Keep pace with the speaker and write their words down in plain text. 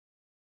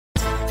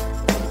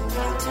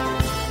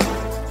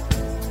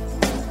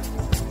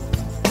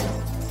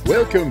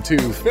Welcome to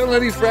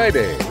Felony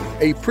Friday,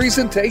 a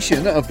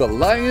presentation of the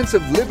Lions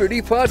of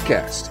Liberty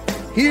podcast.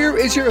 Here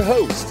is your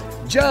host,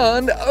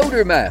 John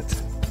Odermatt.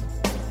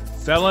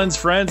 Felons,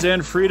 friends,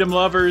 and freedom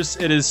lovers,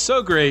 it is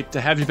so great to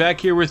have you back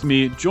here with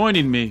me,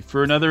 joining me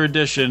for another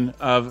edition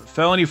of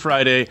Felony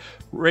Friday,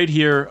 right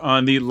here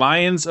on the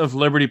Lions of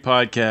Liberty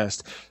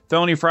podcast.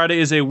 Felony Friday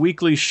is a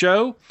weekly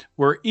show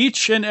where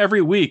each and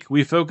every week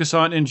we focus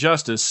on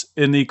injustice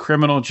in the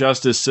criminal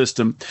justice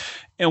system.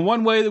 And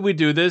one way that we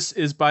do this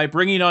is by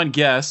bringing on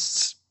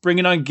guests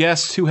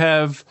who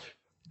have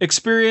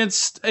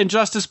experienced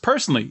injustice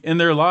personally in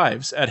their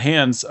lives at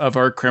hands of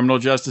our criminal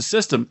justice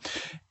system.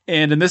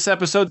 And in this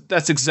episode,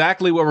 that's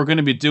exactly what we're going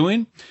to be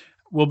doing.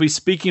 I'll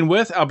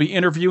be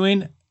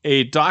interviewing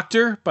a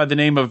doctor by the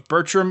name of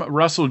Bertram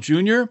Russell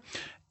Jr.,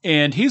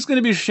 and he's going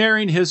to be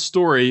sharing his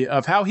story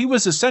of how he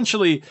was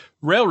essentially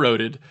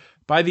railroaded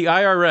by the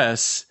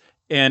IRS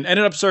and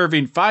ended up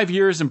serving 5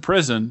 years in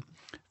prison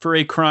for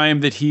a crime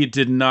that he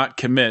did not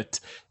commit.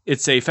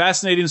 It's a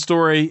fascinating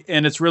story,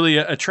 and it's really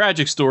a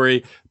tragic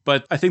story,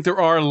 but I think there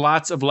are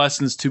lots of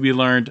lessons to be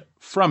learned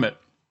from it.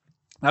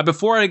 Now,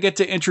 before I get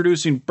to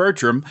introducing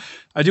Bertram,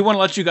 I do want to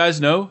let you guys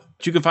know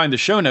that you can find the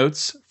show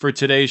notes for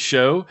today's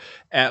show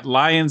at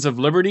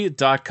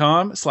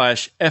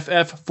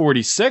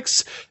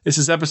lionsofliberty.com/FF46. This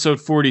is episode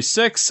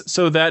 46,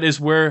 so that is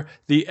where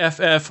the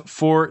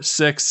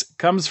FF46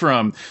 comes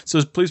from.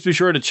 So please be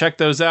sure to check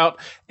those out,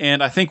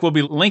 and I think we'll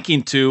be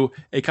linking to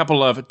a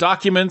couple of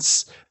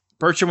documents.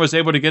 Bertram was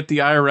able to get the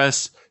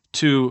IRS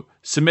to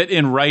submit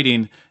in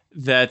writing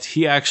that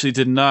he actually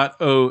did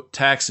not owe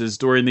taxes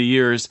during the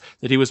years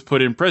that he was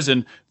put in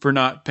prison for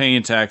not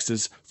paying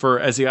taxes,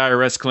 as the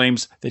IRS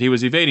claims that he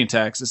was evading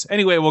taxes.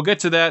 Anyway, we'll get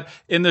to that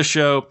in the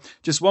show.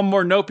 Just one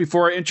more note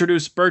before I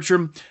introduce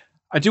Bertram.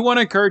 I do want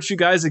to encourage you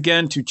guys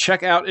again to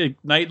check out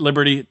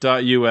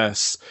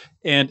igniteliberty.us.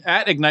 And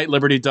at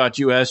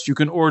igniteliberty.us, you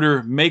can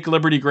order Make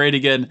Liberty Great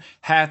Again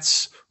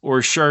hats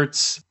or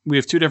shirts. We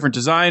have two different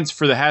designs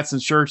for the hats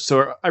and shirts,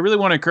 so I really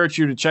want to encourage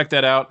you to check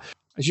that out.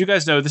 As you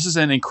guys know, this is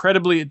an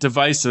incredibly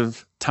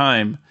divisive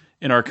time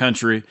in our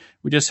country.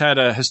 We just had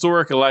a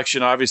historic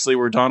election, obviously,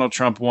 where Donald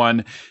Trump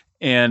won,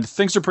 and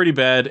things are pretty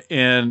bad,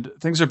 and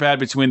things are bad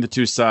between the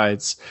two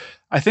sides.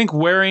 I think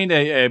wearing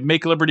a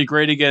Make Liberty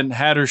Great Again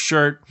hat or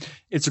shirt,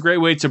 it's a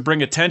great way to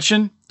bring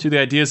attention to the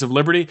ideas of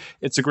liberty.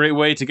 It's a great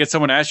way to get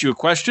someone to ask you a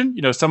question.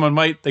 You know,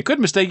 they could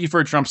mistake you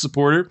for a Trump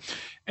supporter,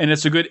 and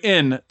it's a good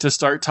in to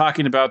start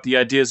talking about the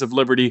ideas of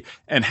liberty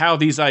and how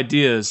these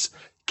ideas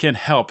can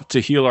help to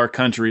heal our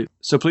country.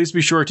 So please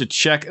be sure to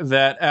check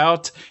that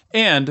out.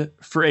 And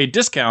for a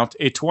discount,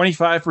 a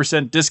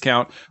 25%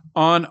 discount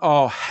on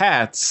all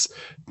hats,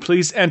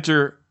 please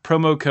enter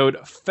promo code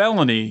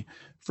FELONY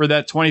for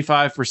that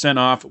 25%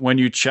 off when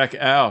you check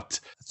out.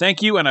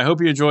 Thank you, and I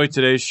hope you enjoyed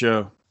today's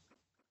show.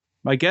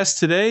 My guest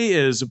today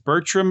is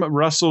Bertram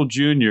Russell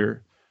Jr.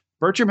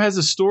 Bertram has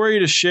a story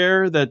to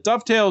share that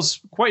dovetails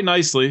quite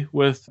nicely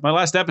with my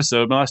last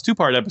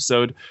two-part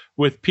episode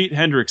with Pete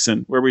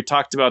Hendrickson, where we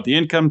talked about the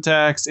income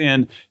tax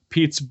and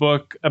Pete's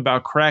book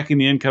about cracking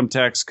the income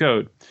tax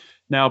code.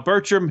 Now,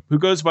 Bertram, who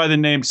goes by the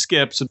name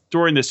Skip, so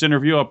during this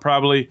interview, I'll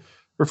probably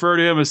refer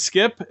to him as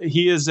Skip.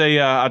 He is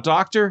a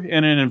doctor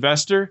and an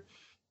investor,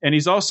 and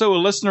he's also a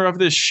listener of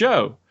this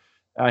show.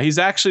 He's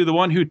actually the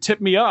one who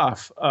tipped me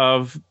off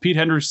of Pete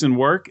Hendrickson's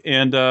work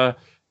and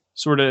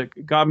sort of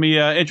got me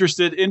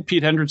interested in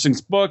Pete Hendrickson's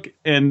book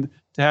and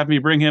to have me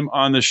bring him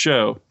on the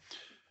show.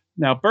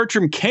 Now,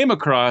 Bertram came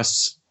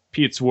across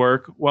Pete's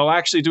work while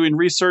actually doing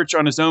research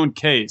on his own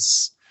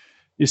case.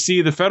 You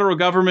see, the federal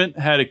government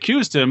had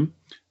accused him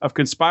of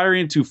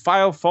conspiring to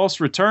file false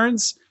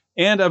returns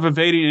and of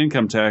evading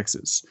income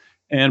taxes.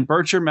 And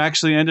Bertram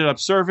actually ended up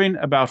serving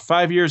about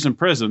 5 years in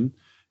prison.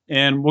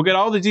 And we'll get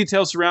all the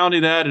details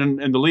surrounding that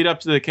and the lead up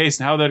to the case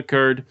and how that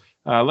occurred.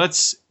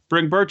 Let's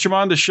bring Bertram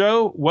on the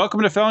show.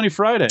 Welcome to Felony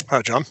Friday.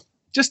 Hi, John.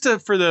 Just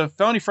for the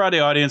Felony Friday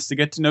audience to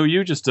get to know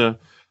you just a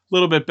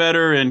little bit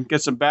better and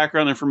get some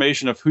background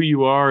information of who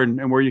you are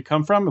and where you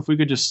come from, if we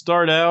could just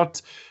start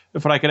out,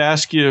 if I could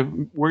ask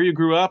you where you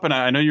grew up, and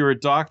I know you're a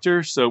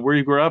doctor, so where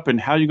you grew up and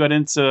how you got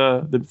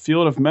into the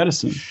field of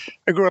medicine.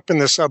 I grew up in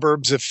the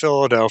suburbs of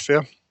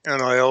Philadelphia,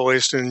 and I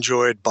always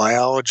enjoyed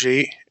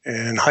biology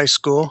in high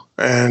school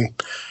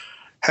and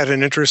had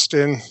an interest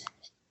in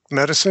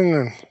medicine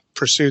and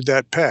pursued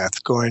that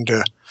path, going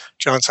to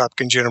Johns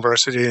Hopkins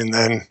University and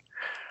then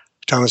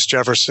Thomas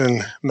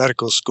Jefferson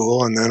Medical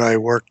School. And then I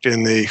worked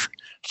in the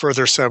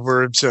further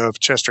suburbs of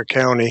Chester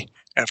County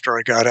after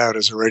I got out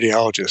as a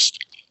radiologist.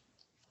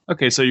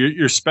 Okay, so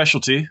your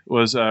specialty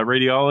was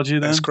radiology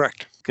then? That's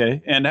correct.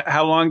 Okay, and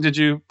how long did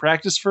you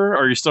practice for?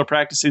 Are you still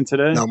practicing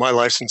today? No, my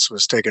license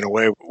was taken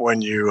away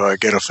when you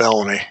get a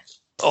felony.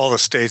 All the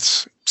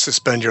states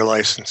suspend your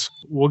license.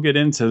 We'll get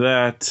into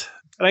that.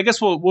 And I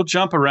guess we'll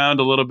jump around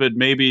a little bit,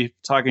 maybe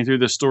talking through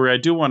the story. I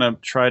do want to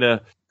try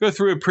to go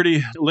through it pretty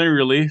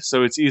linearly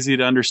so it's easy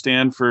to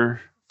understand for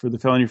the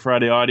Felony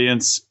Friday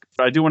audience.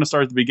 I do want to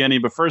start at the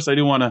beginning, but first I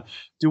do want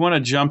to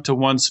jump to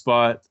one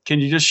spot. Can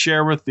you just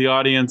share with the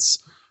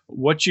audience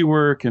what you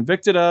were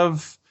convicted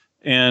of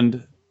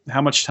and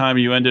how much time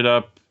you ended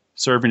up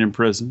serving in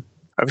prison.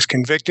 I was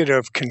convicted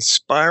of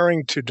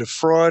conspiring to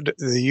defraud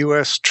the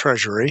U.S.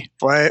 Treasury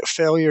by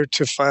failure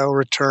to file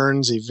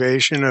returns,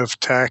 evasion of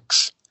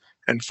tax,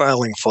 and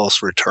filing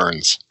false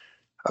returns.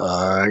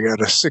 I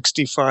got a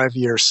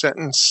 65-year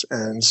sentence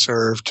and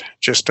served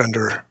just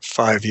under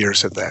 5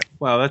 years of that.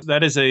 Wow,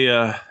 that is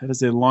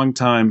a long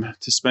time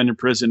to spend in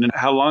prison. And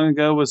how long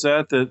ago was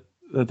that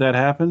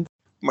happened?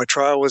 My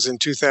trial was in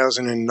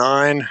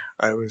 2009.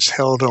 I was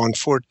held on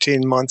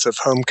 14 months of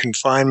home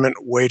confinement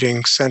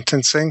waiting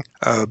sentencing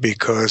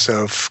because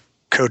of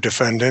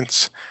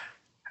co-defendants.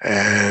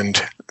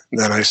 And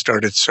then I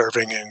started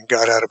serving and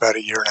got out about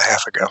a year and a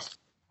half ago.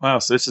 Wow,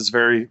 so this is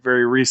very,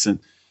 very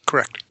recent.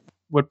 Correct.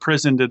 What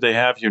prison did they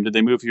have you? Did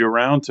they move you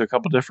around to a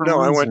couple different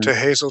ones? No, I went to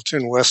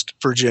Hazleton, West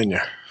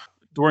Virginia.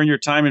 During your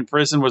time in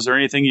prison, was there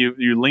anything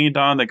you leaned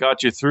on that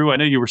got you through? I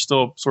know you were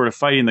still sort of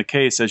fighting the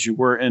case as you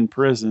were in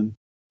prison.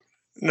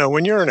 No,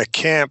 when you're in a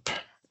camp,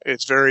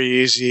 it's very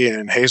easy,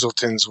 and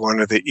Hazleton's one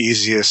of the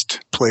easiest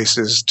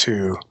places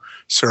to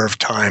serve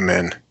time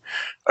in.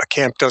 A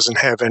camp doesn't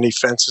have any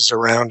fences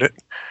around it.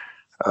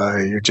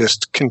 You're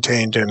just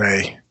contained in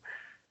a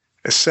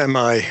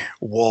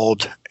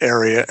semi-walled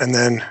area, and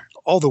then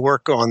all the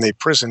work on the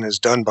prison is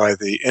done by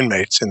the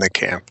inmates in the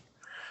camp.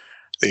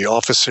 The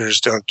officers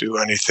don't do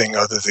anything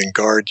other than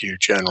guard you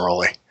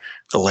generally.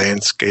 The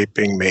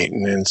landscaping,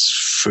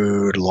 maintenance,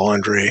 food,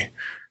 laundry,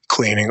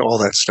 cleaning, all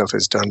that stuff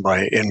is done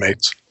by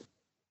inmates.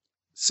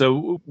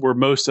 So were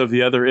most of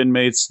the other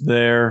inmates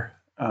there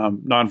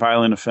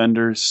nonviolent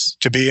offenders?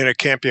 To be in a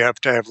camp, you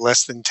have to have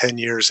less than 10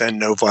 years and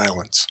no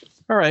violence.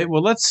 All right.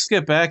 Well, let's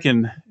get back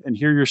and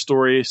hear your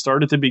story.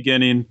 Start at the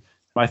beginning.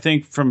 I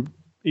think from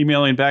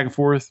emailing back and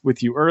forth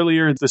with you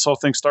earlier, this whole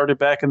thing started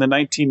back in the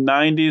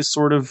 1990s,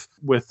 sort of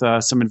with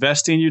some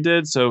investing you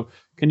did. So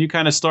can you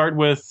kind of start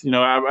with,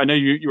 I know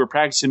you were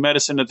practicing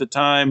medicine at the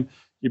time.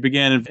 You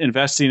began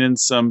investing in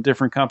some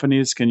different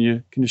companies. Can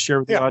you share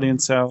with the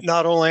audience how?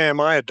 Not only am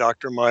I a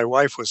doctor, my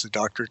wife was a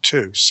doctor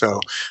too. So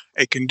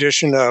a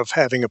condition of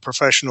having a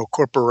professional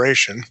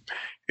corporation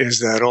is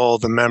that all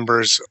the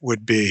members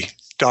would be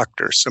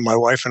doctors. So my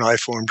wife and I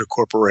formed a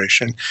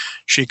corporation.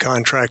 She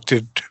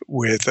contracted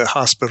with a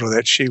hospital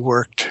that she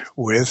worked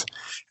with,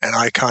 and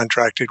I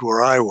contracted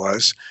where I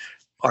was.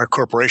 Our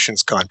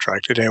corporations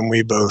contracted, and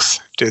we both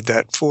did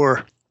that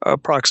for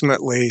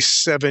approximately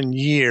 7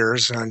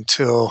 years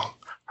until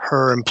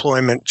her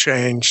employment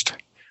changed,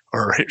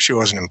 or she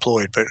wasn't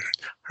employed, but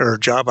her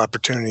job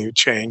opportunity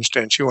changed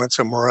and she went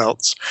somewhere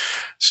else.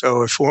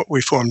 So I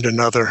formed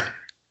another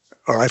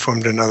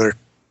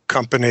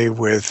company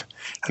with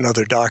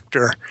another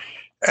doctor.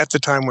 At the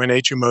time when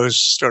HMOs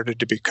started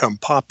to become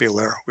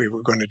popular, we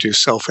were going to do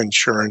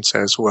self-insurance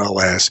as well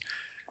as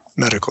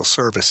medical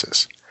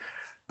services.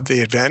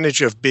 The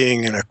advantage of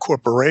being in a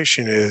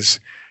corporation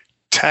is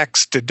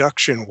tax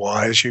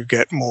deduction-wise, you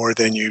get more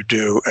than you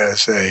do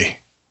as a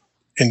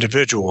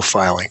individual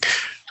filing.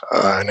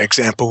 An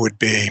example would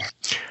be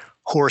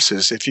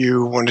horses. If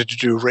you wanted to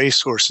do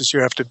race horses,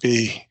 you have to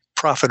be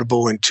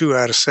profitable in 2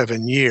 out of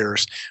 7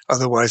 years.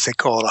 Otherwise, they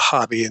call it a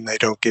hobby and they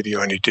don't give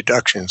you any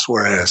deductions,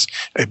 whereas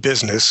a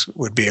business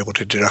would be able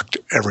to deduct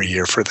every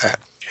year for that.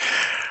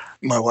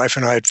 My wife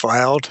and I had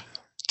filed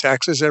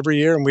taxes every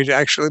year, and we'd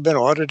actually been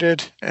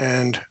audited,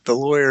 and the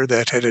lawyer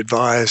that had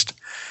advised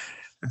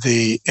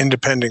the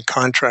independent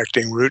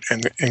contracting route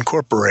and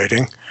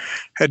incorporating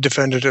had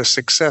defended us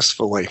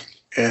successfully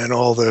in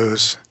all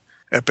those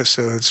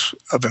episodes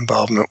of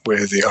involvement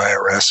with the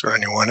IRS or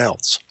anyone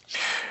else.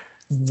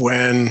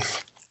 When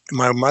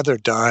my mother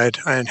died,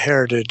 I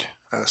inherited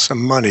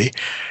some money.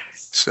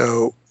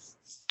 So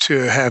to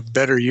have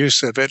better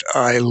use of it,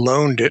 I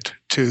loaned it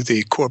to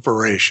the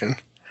corporation.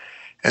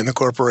 And the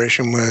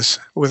corporation was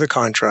with a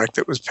contract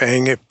that was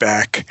paying it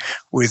back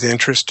with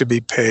interest to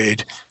be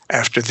paid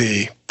after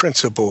the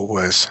principal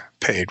was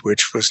paid,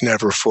 which was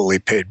never fully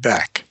paid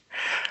back.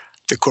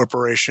 The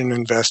corporation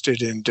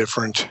invested in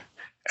different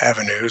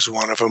avenues.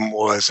 One of them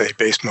was a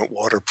basement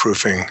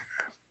waterproofing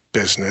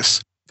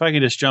business. If I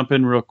could just jump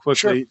in real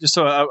quickly, Sure. Just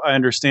so I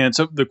understand.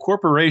 So the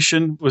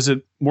corporation, was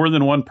it more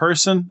than one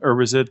person, or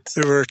was it?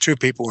 There were 2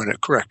 people in it,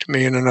 correct,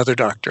 me and another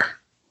doctor.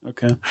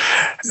 Okay.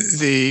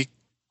 The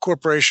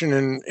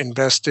corporation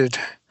invested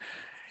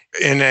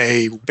in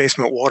a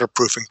basement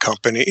waterproofing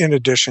company in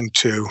addition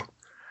to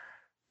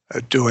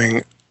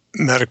doing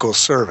medical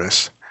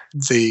service.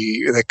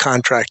 They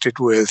contracted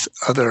with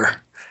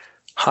other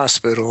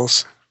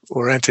hospitals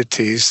or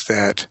entities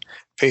that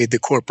paid the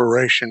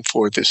corporation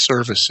for the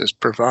services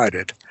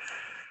provided.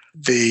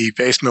 The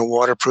basement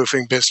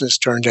waterproofing business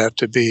turned out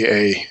to be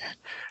a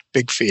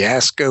big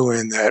fiasco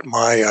in that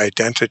my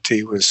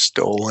identity was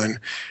stolen,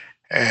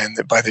 and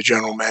by the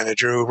general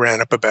manager, who ran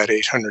up about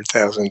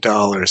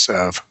 $800,000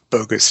 of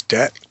bogus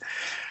debt,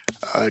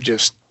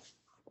 just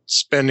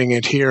spending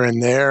it here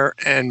and there,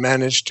 and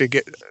managed to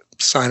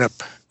sign up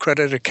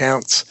credit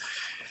accounts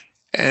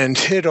and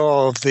hid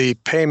all of the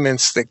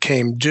payments that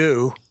came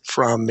due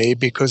from me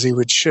because he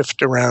would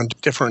shift around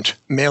different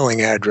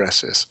mailing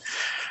addresses.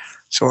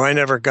 So I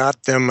never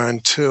got them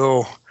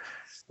until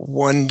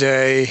one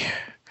day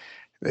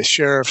the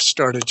sheriff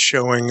started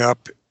showing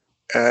up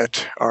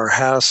at our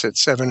house at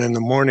 7 in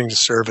the morning to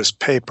service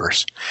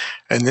papers.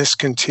 And this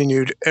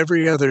continued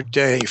every other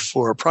day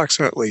for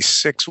approximately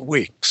 6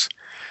 weeks.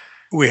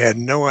 We had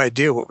no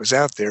idea what was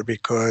out there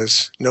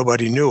because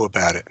nobody knew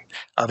about it.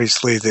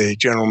 Obviously, the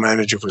general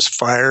manager was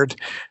fired.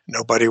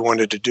 Nobody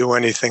wanted to do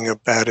anything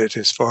about it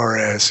as far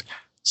as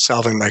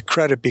solving my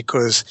credit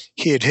because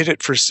he had hid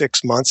it for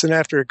 6 months. And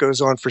after it goes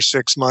on for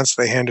 6 months,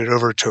 they hand it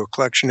over to a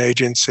collection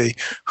agency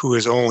who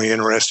is only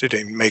interested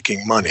in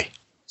making money.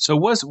 So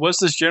was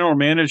this general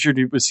manager,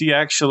 was he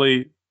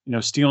actually,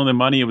 stealing the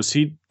money? Was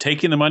he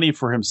taking the money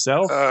for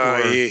himself?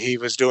 He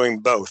was doing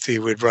both. He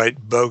would write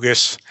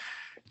bogus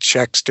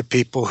checks to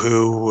people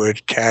who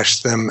would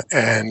cash them,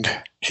 and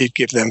he'd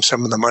give them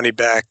some of the money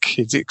back.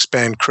 He'd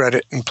expand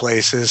credit in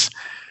places.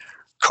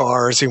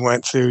 Cars he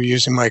went through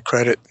using my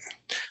credit,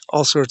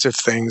 all sorts of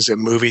things, a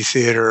movie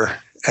theater,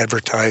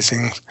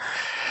 advertising,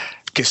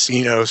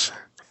 casinos.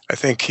 I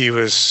think he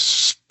was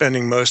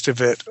spending most of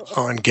it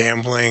on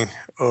gambling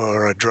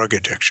or a drug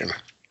addiction.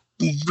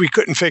 We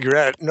couldn't figure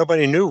out.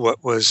 Nobody knew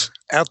what was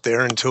out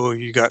there until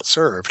you got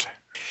served.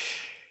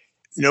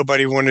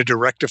 Nobody wanted to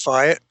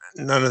rectify it.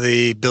 None of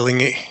the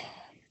billing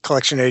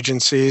collection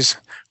agencies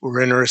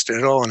were interested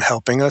at all in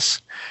helping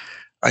us.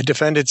 I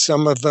defended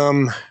some of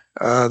them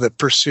that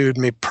pursued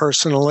me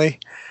personally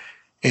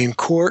in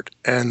court,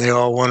 and they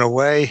all went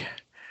away.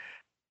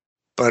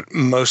 But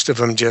most of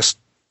them just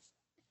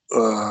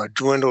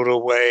dwindled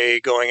away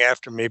going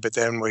after me, but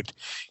then would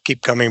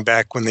keep coming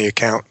back when the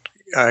account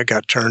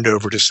got turned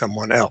over to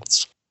someone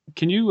else.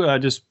 Can you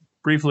just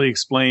briefly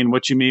explain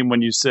what you mean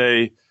when you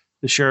say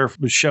the sheriff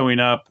was showing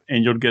up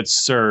and you'll get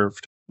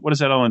served? What does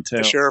that all entail?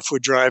 The sheriff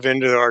would drive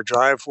into our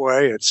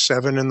driveway at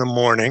 7 in the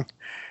morning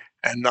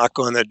and knock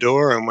on the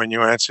door. And when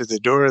you answer the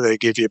door, they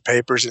give you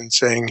papers and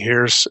saying,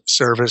 here's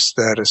service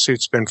that a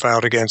suit's been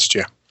filed against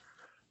you.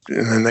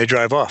 And then they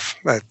drive off.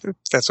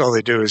 That's all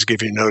they do is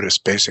give you notice,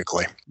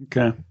 basically.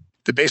 Okay.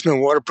 The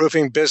basement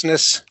waterproofing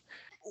business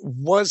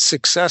was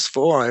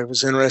successful. I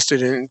was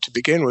interested in it to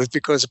begin with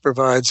because it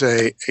provides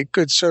a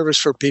good service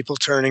for people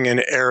turning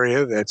an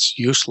area that's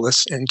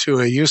useless into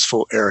a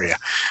useful area.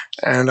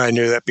 And I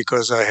knew that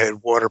because I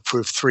had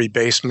waterproofed 3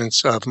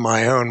 basements of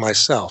my own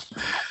myself.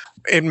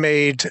 It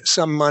made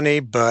some money,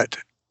 but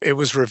it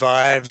was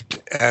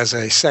revived as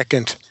a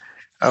second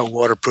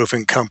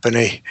waterproofing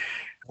company.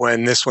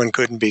 When this one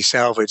couldn't be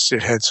salvaged,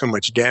 it had so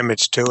much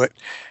damage to it.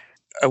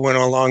 I went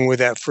along with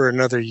that for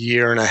another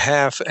year and a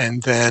half,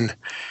 and then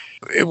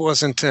it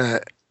wasn't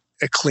a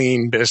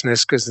clean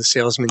business because the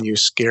salesmen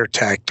used scare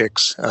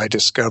tactics, I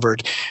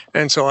discovered.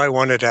 And so I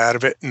wanted out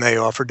of it, and they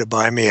offered to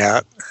buy me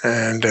out,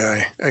 and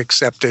I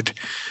accepted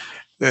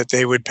that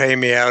they would pay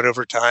me out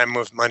over time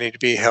with money to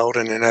be held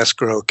in an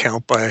escrow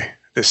account by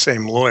the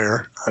same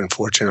lawyer,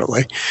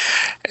 unfortunately.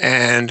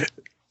 And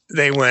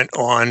they went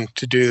on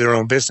to do their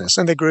own business.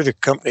 And they grew the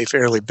company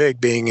fairly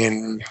big, being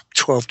in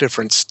 12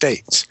 different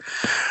states.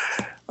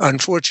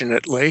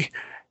 Unfortunately,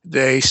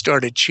 they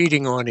started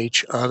cheating on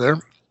each other,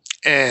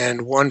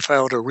 and one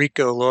filed a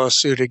RICO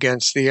lawsuit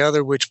against the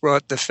other, which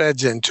brought the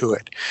feds into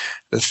it.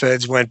 The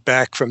feds went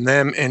back from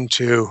them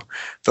into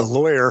the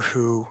lawyer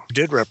who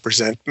did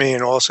represent me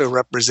and also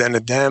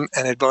represented them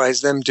and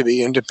advised them to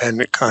be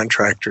independent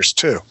contractors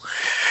too.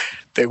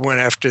 They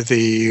went after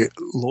the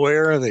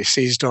lawyer, they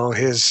seized all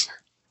his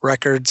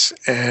records,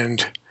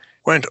 and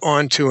went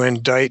on to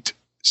indict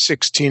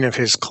 16 of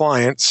his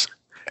clients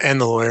and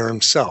the lawyer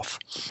himself.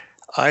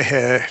 I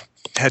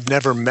had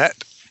never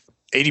met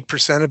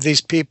 80% of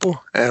these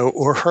people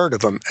or heard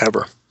of them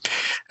ever.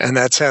 And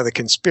that's how the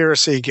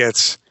conspiracy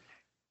gets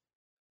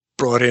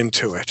brought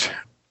into it.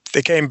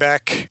 They came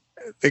back,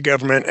 the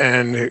government,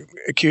 and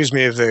accused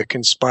me of the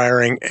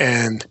conspiring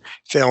and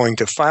failing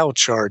to file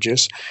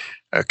charges,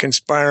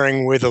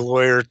 conspiring with a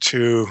lawyer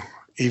to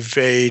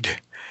evade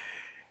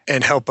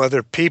and help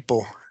other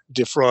people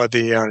defraud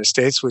the United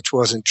States, which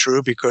wasn't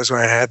true because when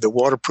I had the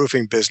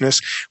waterproofing business,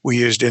 we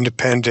used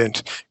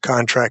independent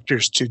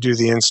contractors to do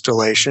the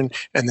installation,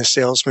 and the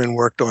salesmen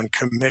worked on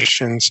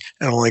commissions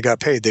and only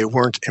got paid. They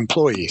weren't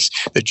employees.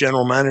 The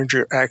general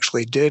manager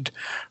actually did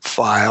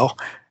file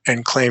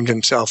and claimed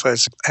himself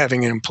as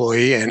having an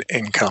employee and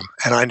income,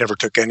 and I never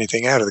took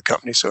anything out of the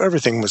company, so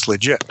everything was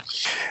legit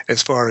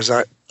as far as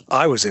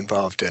I was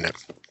involved in it.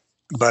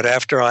 But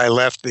after I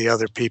left, the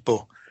other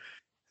people,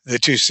 the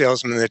 2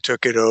 salesmen that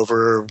took it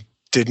over,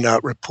 did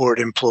not report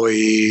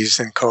employees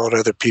and called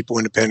other people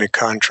independent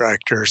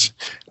contractors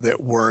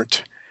that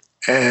weren't,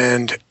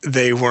 and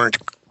they weren't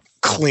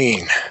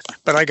clean.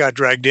 But I got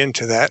dragged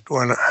into that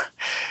when,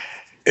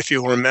 if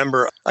you'll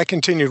remember, I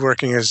continued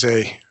working as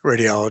a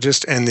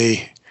radiologist, and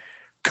the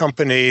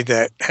company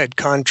that had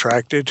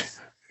contracted,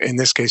 in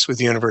this case with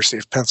the University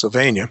of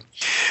Pennsylvania,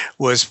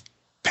 was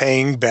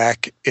paying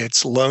back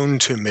its loan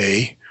to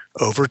me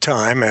over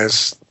time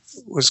as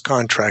was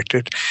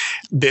contracted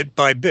bit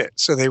by bit.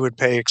 So they would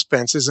pay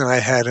expenses, and I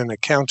had an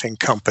accounting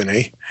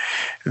company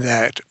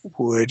that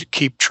would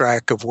keep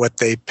track of what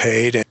they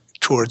paid. And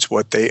towards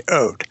what they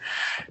owed.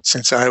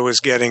 Since I was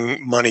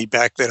getting money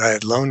back that I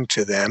had loaned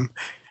to them,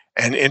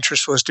 and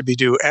interest was to be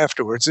due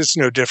afterwards, it's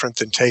no different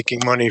than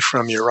taking money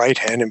from your right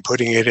hand and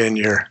putting it in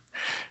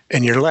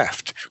your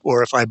left.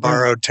 Or if I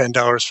borrowed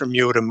 $10 from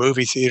you at a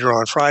movie theater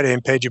on Friday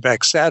and paid you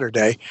back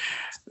Saturday,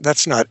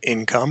 that's not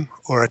income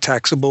or a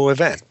taxable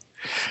event.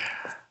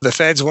 The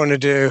feds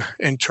wanted to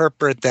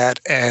interpret that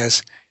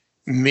as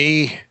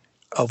me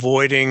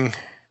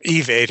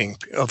evading.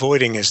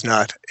 Avoiding is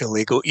not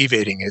illegal.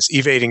 Evading is.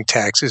 Evading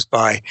taxes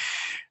by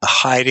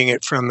hiding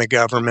it from the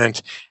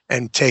government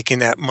and taking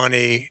that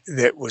money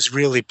that was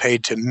really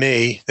paid to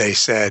me, they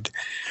said,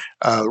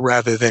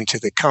 rather than to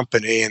the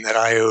company, and that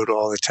I owed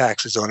all the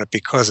taxes on it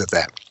because of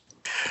that.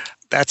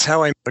 That's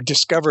how I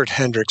discovered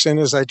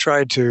Hendrickson. As I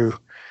tried to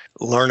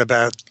learn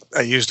about,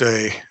 I used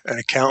an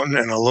accountant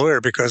and a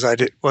lawyer because I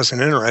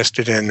wasn't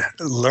interested in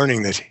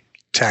learning the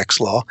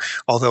tax law,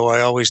 although I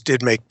always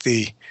did make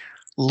the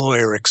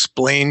lawyer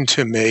explain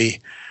to me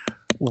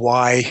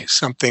why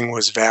something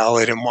was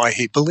valid and why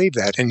he believed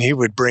that. And he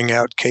would bring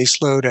out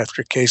caseload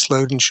after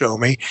caseload and show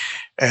me.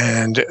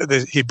 And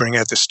he'd bring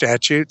out the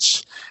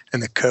statutes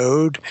and the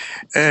code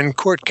and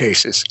court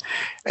cases.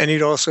 And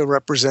he'd also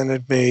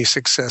represented me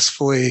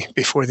successfully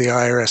before the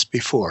IRS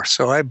before.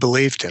 So I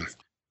believed him.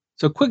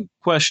 So quick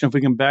question, if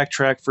we can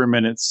backtrack for a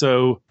minute.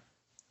 So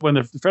when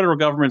the federal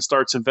government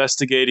starts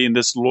investigating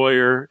this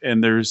lawyer,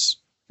 and there's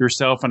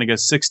yourself and I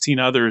guess 16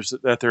 others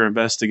that they're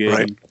investigating,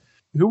 right,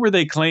 who were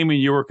they claiming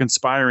you were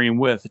conspiring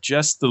with?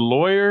 Just the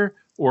lawyer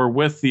or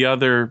with the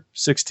other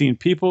 16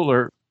 people?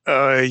 Or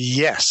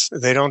yes,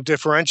 they don't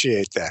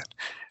differentiate that.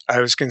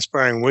 I was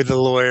conspiring with the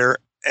lawyer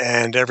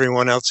and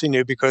everyone else he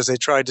knew because they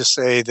tried to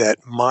say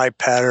that my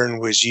pattern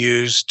was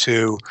used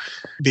to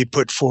be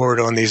put forward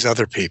on these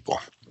other people.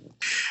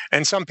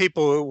 And some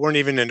people weren't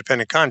even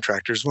independent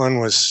contractors. One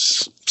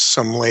was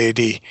some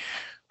lady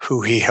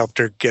who he helped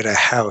her get a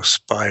house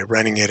by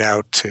renting it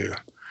out to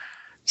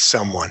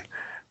someone.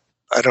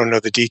 I don't know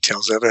the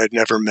details of it. I'd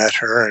never met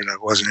her and I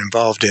wasn't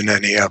involved in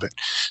any of it.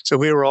 So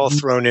we were all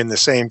thrown in the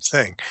same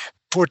thing.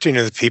 14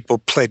 of the people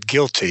pled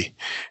guilty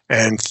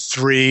and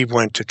 3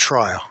 went to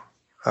trial.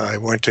 I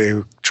went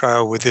to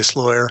trial with this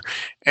lawyer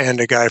and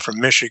a guy from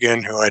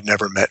Michigan who I'd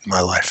never met in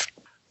my life.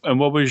 And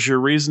what was your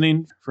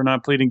reasoning for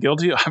not pleading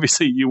guilty?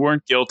 Obviously, you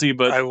weren't guilty,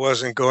 but I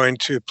wasn't going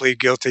to plead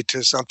guilty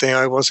to something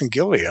I wasn't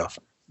guilty of.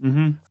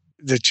 Mm-hmm.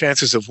 The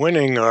chances of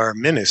winning are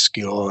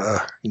minuscule.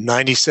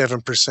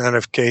 97%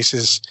 of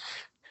cases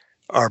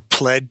are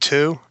pled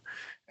to,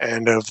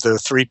 and of the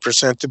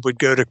 3% that would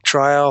go to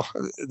trial,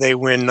 they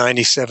win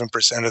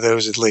 97% of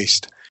those at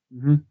least.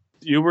 Mm-hmm.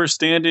 You were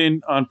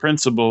standing on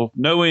principle,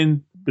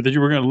 knowing that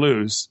you were going to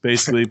lose,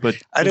 basically. But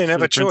I didn't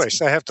have a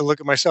choice. I have to look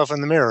at myself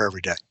in the mirror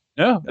every day.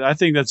 Yeah, I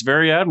think that's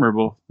very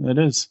admirable. It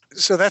is.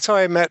 So that's how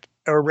I met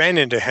or ran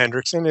into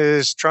Hendrickson,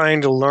 is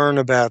trying to learn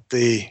about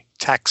the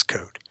tax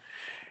code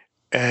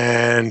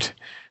and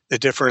the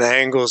different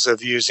angles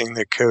of using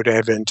the code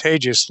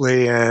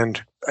advantageously.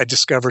 And I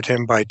discovered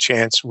him by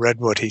chance, read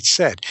what he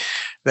said.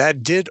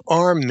 That did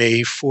arm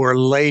me for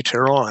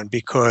later on,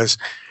 because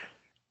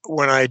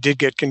when I did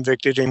get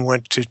convicted and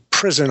went to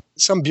prison,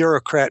 some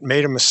bureaucrat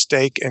made a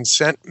mistake and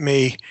sent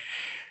me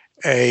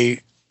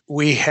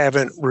we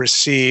haven't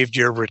received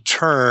your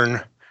return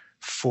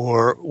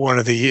for one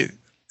of the,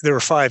 there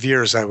were 5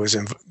 years I was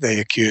in, they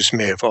accused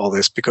me of all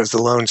this because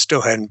the loan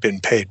still hadn't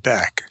been paid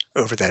back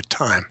over that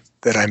time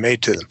that I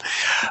made to them.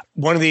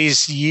 One of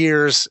these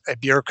years, a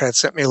bureaucrat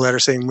sent me a letter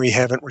saying, we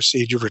haven't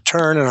received your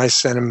return. And I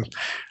sent him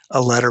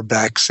a letter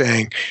back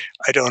saying,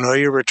 I don't owe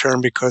your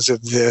return because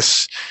of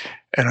this.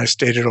 And I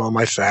stated all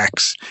my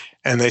facts.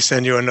 And they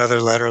send you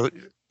another letter,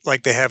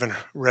 like they haven't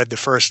read the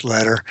first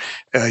letter,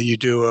 you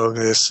do owe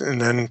this, and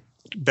then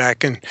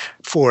back and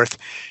forth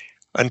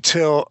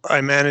until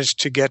I managed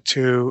to get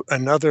to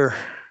another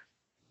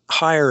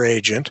hire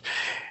agent.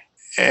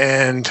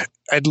 And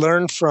I'd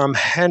learned from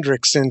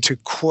Hendrickson to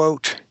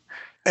quote,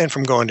 and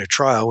from going to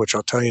trial, which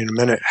I'll tell you in a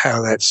minute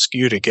how that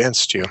skewed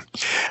against you.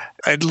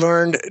 I'd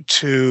learned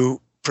to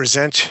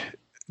present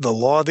the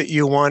law that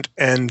you want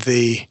and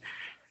the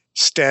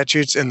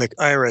statutes and the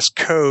IRS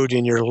code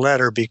in your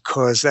letter,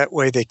 because that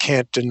way they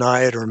can't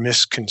deny it or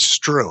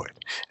misconstrue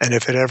it. And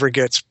if it ever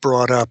gets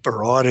brought up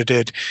or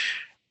audited,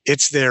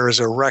 it's there as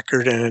a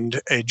record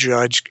and a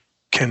judge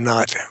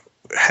cannot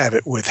have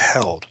it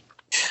withheld.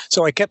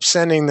 So I kept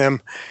sending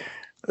them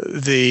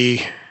the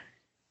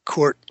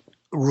court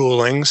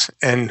rulings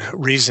and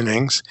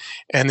reasonings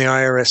and the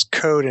IRS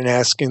code and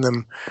asking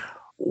them,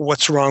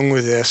 what's wrong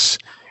with this?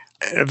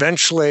 And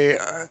eventually,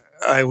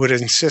 I would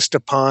insist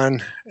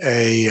upon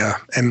a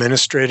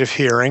administrative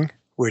hearing,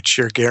 which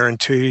you're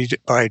guaranteed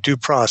by due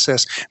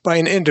process, by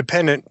an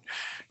independent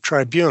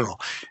tribunal.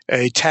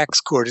 A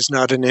tax court is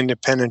not an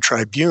independent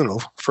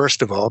tribunal,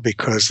 first of all,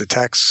 because the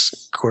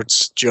tax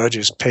court's judge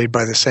is paid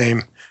by the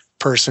same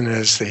person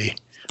as the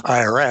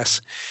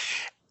IRS.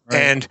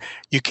 Right. And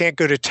you can't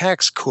go to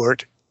tax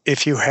court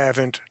if you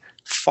haven't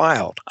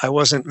filed. I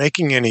wasn't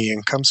making any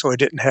income, so I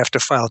didn't have to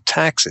file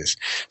taxes.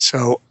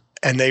 So,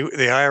 and the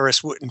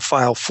IRS wouldn't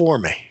file for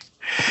me.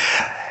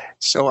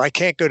 So I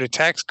can't go to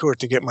tax court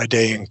to get my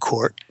day in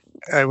court.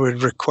 I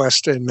would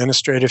request an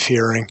administrative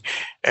hearing,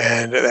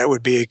 and that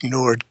would be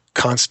ignored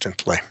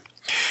constantly.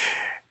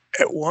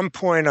 At one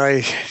point,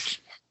 I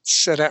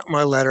set out in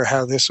my letter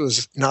how this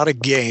was not a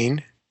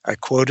gain. I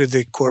quoted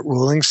the court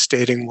ruling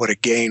stating what a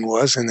gain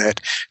was and that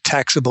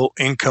taxable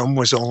income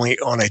was only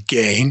on a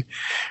gain.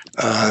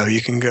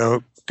 You can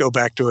go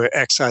back to an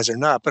excise or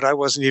not, but I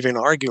wasn't even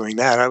arguing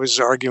that. I was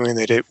arguing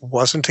that it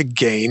wasn't a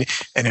gain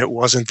and it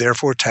wasn't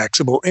therefore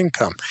taxable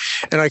income.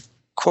 And I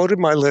quoted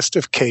my list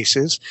of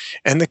cases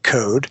and the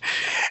code,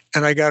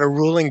 and I got a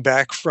ruling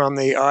back from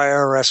the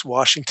IRS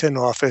Washington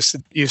office.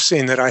 You've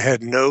seen that I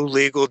had no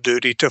legal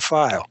duty to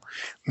file,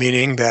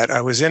 meaning that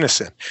I was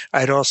innocent.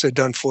 I'd also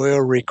done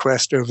FOIA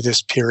request over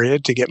this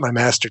period to get my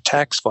master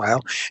tax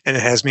file, and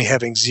it has me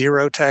having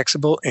zero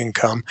taxable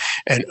income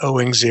and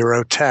owing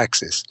zero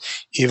taxes,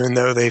 even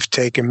though they've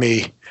taken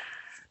me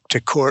to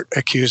court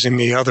accusing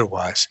me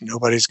otherwise.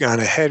 Nobody's gone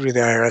ahead with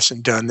the IRS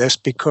and done this,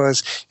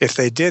 because if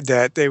they did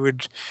that, they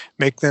would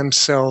make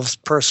themselves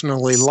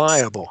personally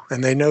liable,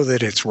 and they know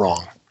that it's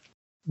wrong.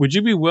 Would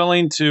you be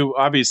willing to,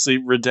 obviously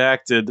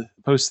redacted,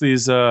 post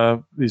these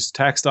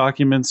tax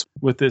documents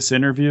with this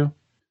interview,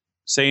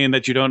 saying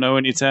that you don't owe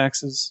any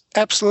taxes?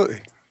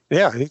 Absolutely.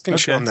 Yeah, you can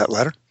show them that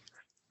letter.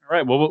 All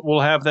right. Well,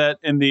 we'll have that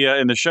in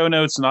the show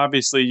notes, and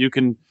obviously you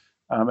can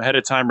ahead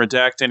of time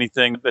redact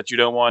anything that you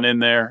don't want in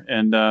there,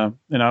 and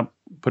I'll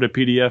put a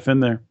PDF in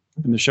there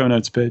in the show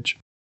notes page.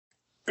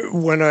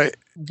 When I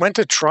went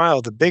to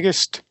trial, the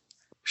biggest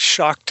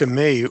shock to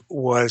me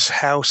was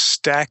how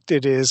stacked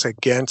it is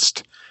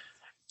against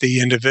the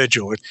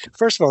individual.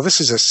 First of all,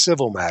 this is a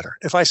civil matter.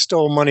 If I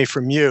stole money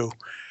from you,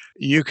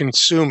 you can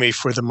sue me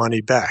for the money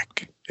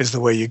back, is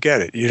the way you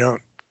get it. You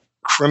don't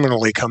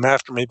criminally come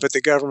after me, but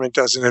the government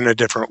does it in a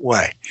different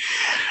way.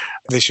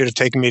 They should have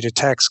taken me to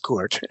tax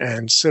court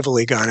and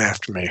civilly gone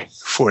after me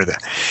for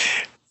that.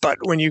 But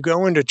when you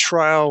go into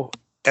trial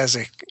as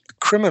a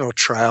criminal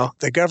trial,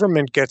 the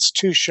government gets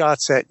two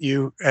shots at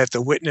you, at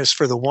the witness,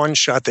 for the one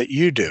shot that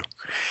you do.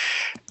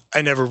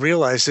 I never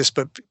realized this,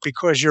 but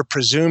because you're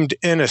presumed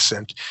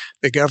innocent,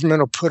 the government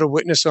will put a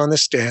witness on the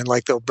stand,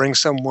 like they'll bring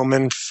some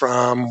woman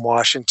from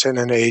Washington,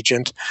 an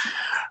agent,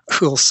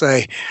 who'll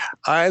say,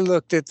 I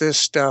looked at this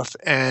stuff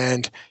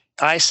and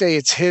I say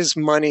it's his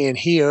money and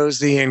he owes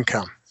the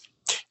income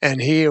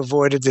and he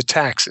avoided the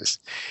taxes.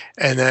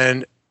 And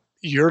then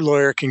your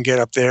lawyer can get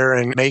up there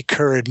and make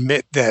her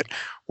admit that,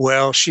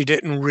 well, she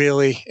didn't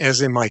really,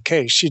 as in my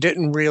case, she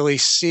didn't really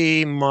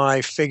see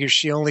my figures.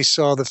 She only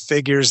saw the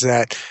figures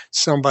that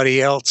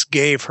somebody else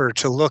gave her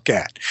to look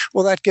at.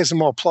 Well, that gives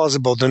them all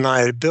plausible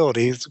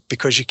deniability,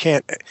 because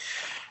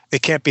they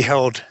can't be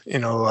held,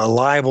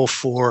 liable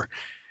for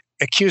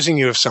accusing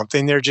you of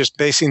something. They're just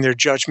basing their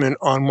judgment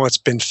on what's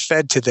been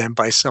fed to them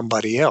by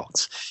somebody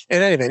else.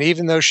 In any event,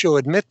 even though she'll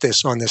admit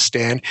this on the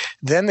stand,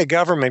 then the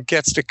government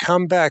gets to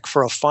come back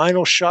for a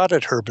final shot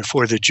at her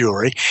before the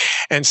jury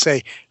and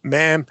say,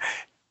 ma'am,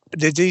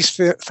 did these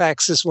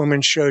facts this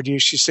woman showed you?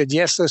 She said,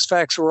 yes, those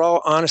facts were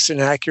all honest and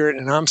accurate,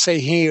 and I'm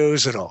saying he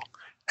owes it all.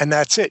 And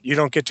that's it. You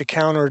don't get to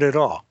counter it at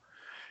all.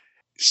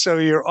 So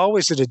you're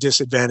always at a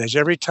disadvantage.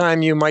 Every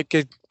time you might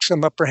get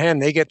some upper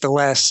hand, they get the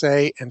last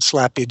say and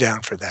slap you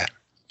down for that.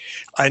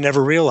 I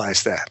never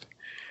realized that.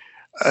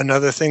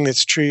 Another thing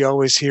that's true you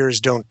always hear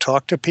is don't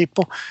talk to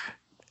people.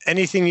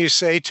 Anything you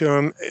say to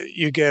them,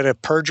 you get a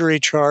perjury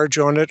charge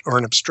on it or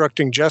an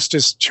obstructing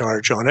justice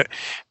charge on it,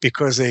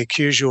 because they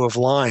accuse you of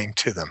lying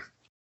to them.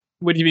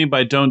 What do you mean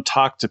by don't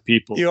talk to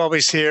people? You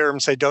always hear them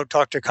say, don't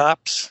talk to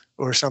cops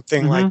or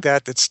something like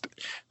that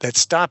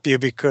stop you,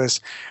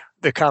 because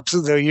the cops,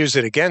 they'll use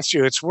it against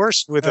you. It's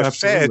worse with the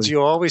feds.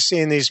 You always see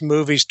in these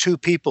movies, two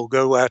people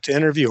go out to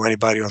interview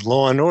anybody on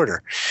Law and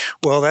Order.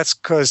 Well, that's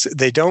because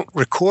they don't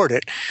record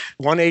it.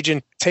 One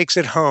agent takes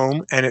it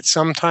home and at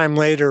some time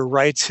later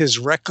writes his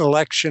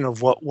recollection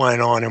of what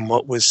went on and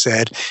what was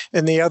said,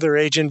 and the other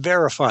agent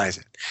verifies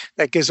it.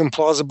 That gives them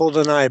plausible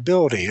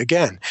deniability,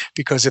 again,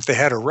 because if they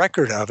had a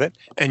record of it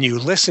and you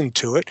listened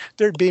to it,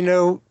 there'd be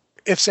no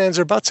ifs, ands,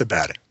 or buts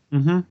about it.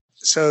 Mm-hmm.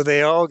 So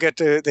they all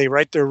they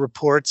write their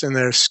reports and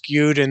they're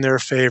skewed in their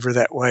favor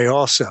that way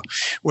also.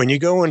 When you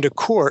go into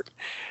court,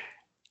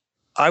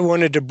 I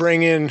wanted to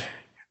bring in,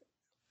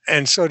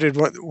 and so did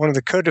one of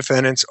the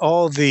co-defendants,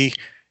 all the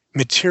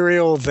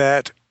material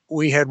that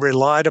we had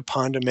relied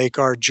upon to make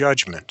our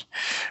judgment.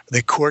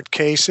 The court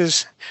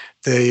cases,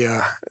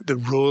 the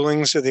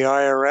rulings of the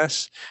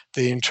IRS,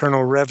 the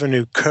Internal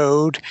Revenue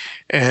Code,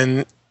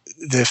 and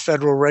the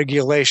federal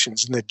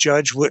regulations, and the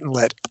judge wouldn't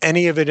let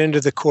any of it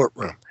into the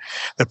courtroom.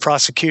 The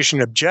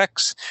prosecution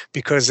objects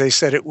because they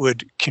said it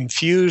would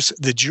confuse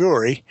the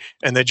jury,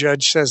 and the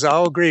judge says,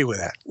 I'll agree with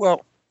that.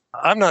 Well,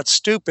 I'm not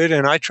stupid,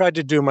 and I tried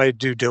to do my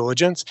due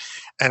diligence,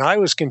 and I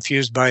was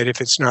confused by it if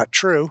it's not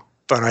true,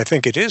 but I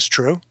think it is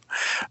true.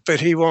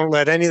 But he won't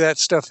let any of that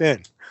stuff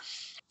in.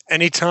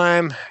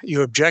 Anytime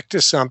you object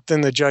to something,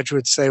 the judge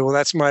would say, well,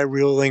 that's my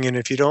ruling, and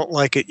if you don't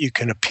like it, you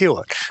can appeal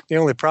it. The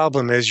only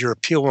problem is your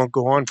appeal won't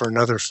go on for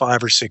another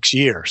 5 or 6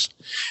 years,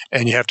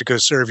 and you have to go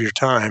serve your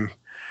time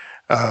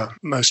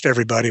most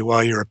everybody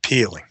while you're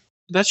appealing.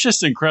 That's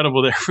just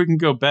incredible. There, if we can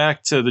go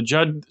back to the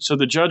judge. So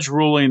the judge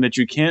ruling that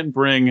you can't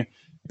bring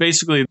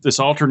basically this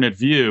alternate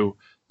view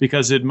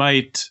because it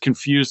might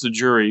confuse the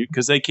jury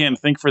because they can't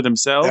think for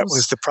themselves. That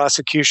was the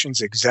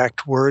prosecution's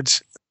exact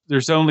words.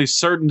 There's only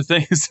certain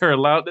things they're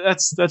allowed.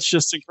 That's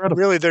just incredible.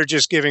 Really, they're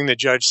just giving the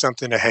judge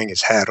something to hang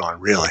his hat on,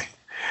 really.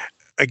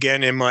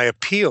 Again, in my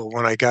appeal,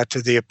 when I got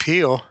to the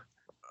appeal,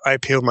 I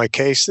appealed my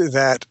case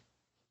that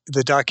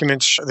the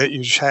documents that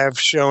you have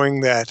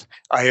showing that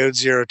I owed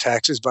zero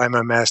taxes by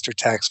my master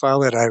tax file,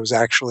 that I was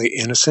actually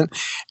innocent,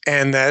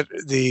 and that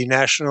the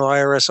National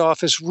IRS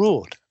office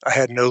ruled I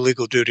had no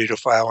legal duty to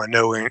file and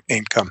no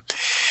income.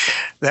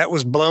 That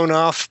was blown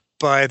off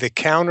by the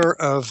counter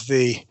of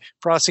the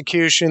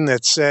prosecution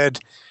that said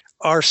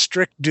our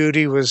strict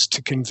duty was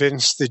to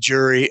convince the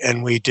jury,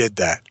 and we did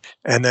that.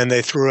 And then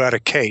they threw out a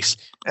case.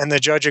 And the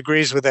judge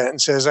agrees with that and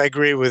says, I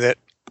agree with it,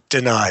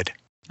 denied.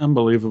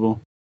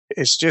 Unbelievable.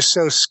 It's just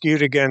so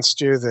skewed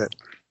against you that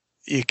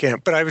you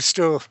can't. But I would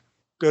still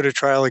go to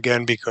trial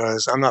again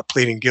because I'm not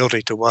pleading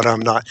guilty to what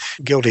I'm not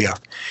guilty of.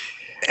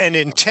 And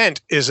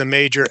intent is a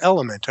major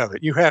element of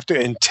it. You have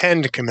to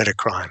intend to commit a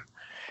crime.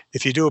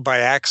 If you do it by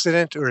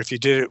accident or if you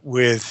did it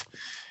with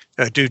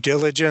due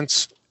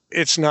diligence,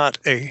 it's not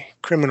a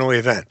criminal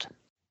event.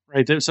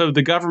 Right. So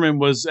the government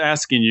was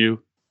asking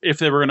you if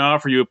they were going to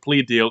offer you a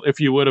plea deal, if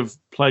you would have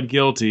pled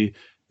guilty,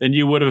 then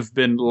you would have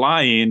been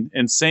lying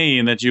and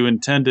saying that you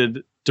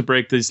intended to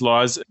break these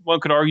laws. One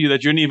could argue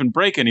that you didn't even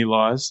break any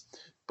laws,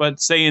 but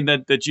saying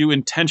that you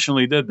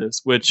intentionally did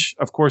this, which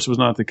of course was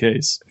not the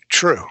case.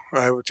 True.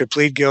 To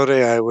plead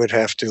guilty, I would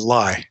have to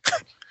lie.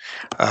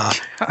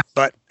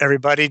 But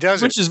everybody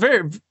does Which is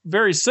very,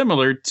 very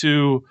similar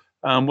to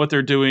what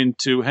they're doing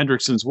to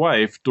Hendrickson's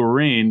wife,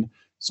 Doreen,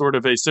 sort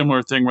of a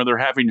similar thing where they're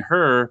having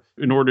her,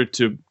 in order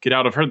to get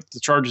out of the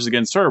charges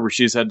against her, where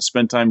she's had to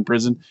spend time in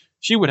prison,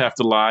 she would have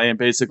to lie and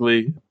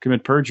basically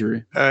commit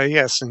perjury.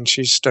 Yes, and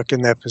she's stuck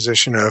in that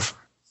position of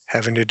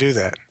having to do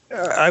that.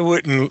 I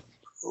wouldn't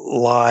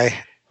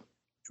lie.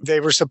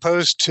 They were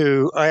supposed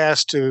to, I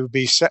asked to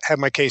have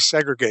my case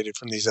segregated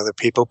from these other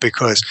people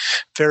because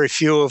very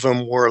few of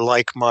them were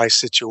like my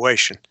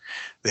situation.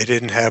 They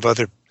didn't have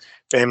other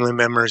family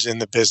members in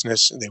the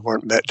business. They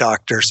weren't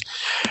doctors.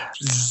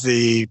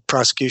 The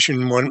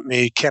prosecution wanted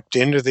me kept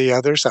into the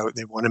others.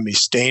 They wanted me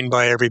stained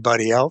by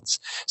everybody else.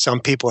 Some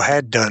people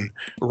had done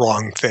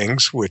wrong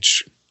things,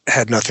 which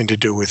had nothing to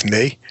do with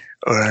me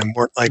and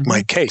weren't like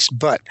my case.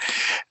 But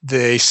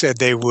they said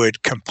they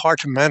would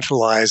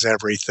compartmentalize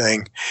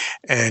everything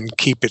and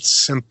keep it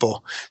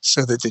simple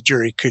so that the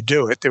jury could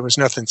do it. There was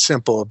nothing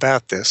simple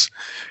about this.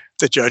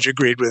 The judge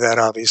agreed with that,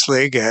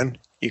 obviously. Again,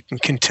 you can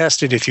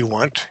contest it if you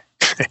want.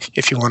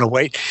 If you want to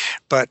wait.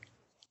 But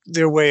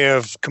their way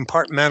of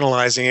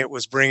compartmentalizing it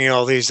was bringing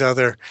all these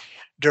other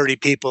dirty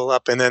people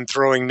up and then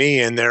throwing me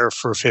in there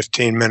for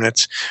 15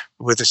 minutes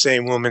with the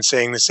same woman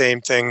saying the same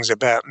things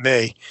about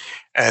me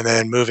and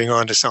then moving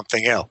on to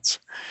something else.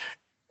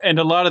 And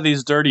a lot of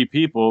these dirty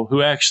people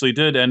who actually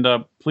did end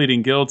up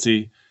pleading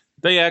guilty,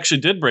 they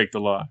actually did break the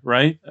law,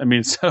 right? I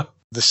mean, so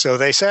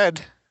they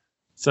said.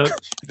 So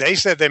they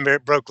said they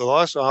broke the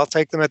law, so I'll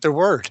take them at their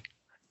word.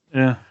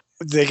 Yeah.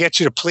 They get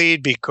you to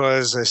plead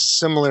because a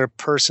similar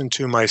person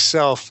to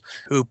myself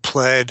who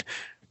pled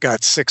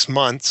got 6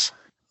 months.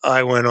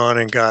 I went on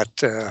and got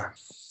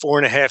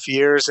 4.5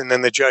 years, and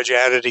then the judge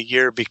added a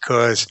year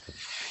because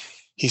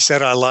he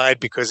said I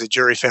lied because the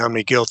jury found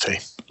me guilty,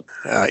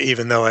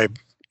 even though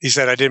he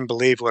said I didn't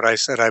believe what I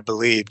said I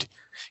believed,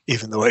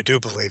 even though I do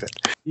believe it.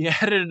 He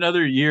added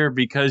another year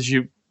because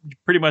you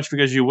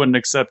wouldn't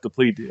accept the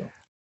plea deal.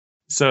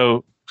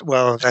 So.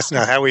 Well, that's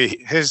not how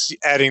his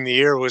adding the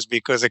year was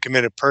because I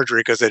committed perjury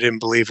because I didn't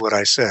believe what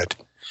I said.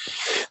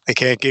 They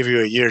can't give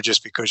you a year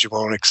just because you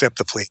won't accept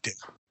the plea deal.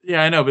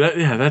 Yeah, I know. But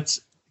that's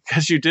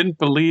because you didn't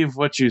believe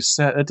what you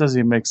said. That doesn't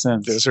even make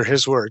sense. Those are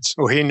his words.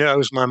 Well, he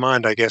knows my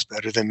mind, I guess,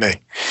 better than me.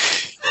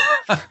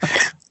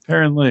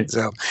 Apparently.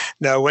 So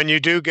now when you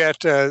do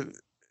get,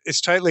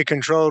 it's tightly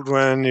controlled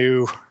when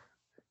you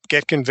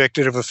get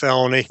convicted of a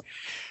felony.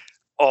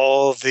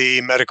 All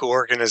the medical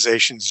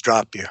organizations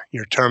drop you.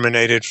 You're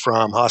terminated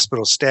from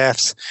hospital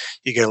staffs.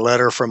 You get a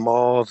letter from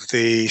all of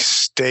the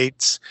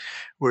states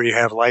where you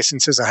have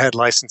licenses. I had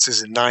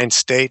licenses in 9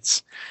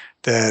 states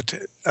that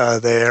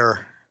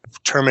they're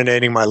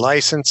terminating my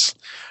license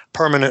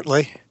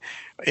permanently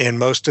in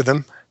most of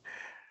them.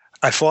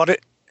 I fought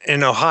it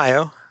in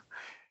Ohio,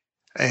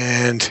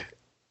 and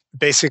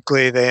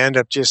basically they end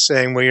up just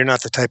saying, well, you're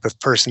not the type of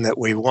person that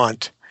we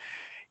want,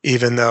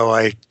 even though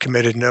I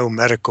committed no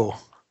medical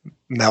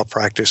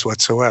malpractice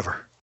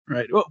whatsoever.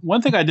 Right. Well,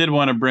 one thing I did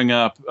want to bring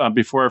up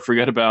before I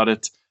forget about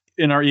it,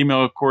 in our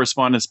email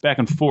correspondence back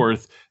and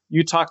forth,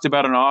 you talked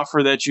about an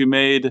offer that you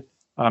made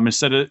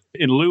instead of,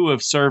 in lieu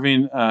of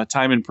serving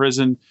time in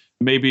prison,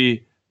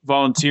 maybe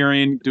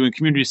volunteering, doing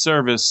community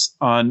service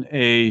on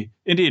a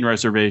Indian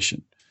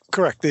reservation.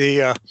 Correct.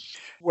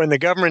 When the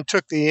government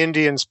took the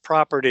Indians'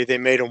 property, they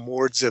made them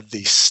wards of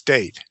the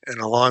state.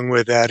 And along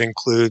with that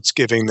includes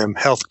giving them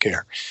health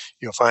care.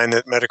 You'll find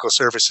that medical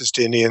services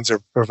to Indians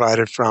are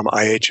provided from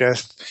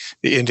IHS,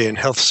 the Indian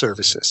Health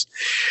Services.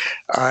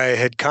 I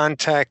had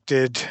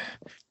contacted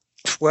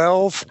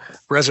 12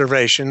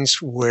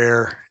 reservations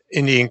where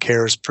Indian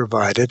care is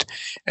provided,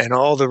 and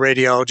all the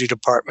radiology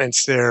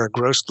departments there are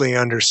grossly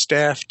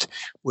understaffed.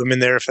 Women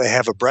there, if they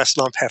have a breast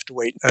lump, have to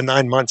wait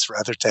 9 months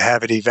rather to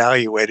have it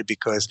evaluated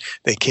because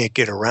they can't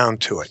get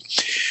around to it.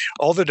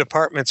 All the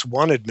departments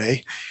wanted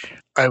me.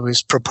 I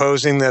was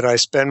proposing that I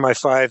spend my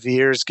 5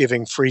 years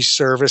giving free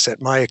service at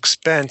my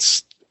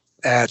expense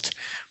at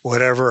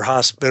whatever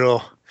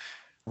hospital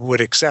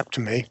would accept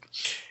me.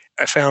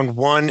 I found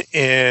one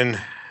in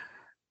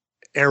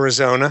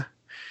Arizona.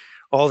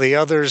 All the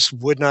others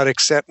would not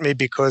accept me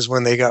because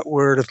when they got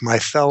word of my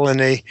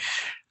felony,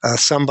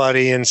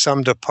 somebody in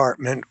some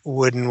department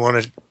wouldn't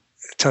want to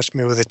touch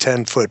me with a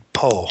 10-foot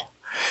pole,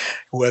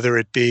 whether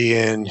it be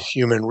in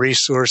human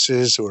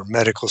resources or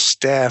medical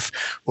staff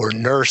or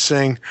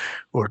nursing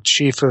or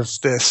chief of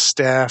the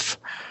staff.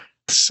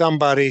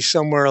 Somebody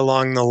somewhere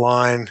along the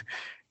line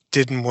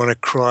didn't want to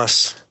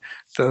cross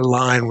the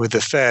line with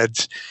the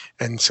feds,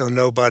 and so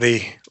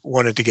nobody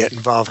wanted to get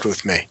involved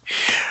with me.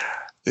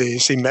 You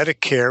see,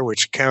 Medicare,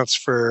 which accounts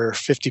for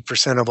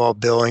 50% of all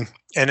billing,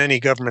 and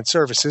any government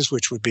services,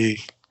 which would be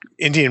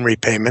Indian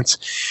repayments,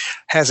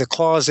 has a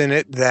clause in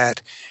it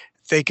that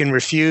they can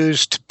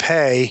refuse to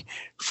pay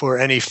for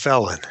any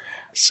felon.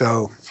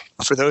 So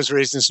for those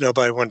reasons,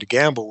 nobody wanted to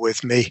gamble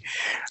with me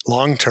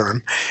long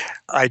term.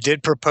 I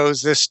did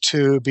propose this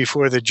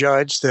before the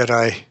judge that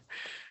I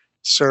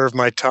serve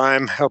my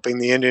time helping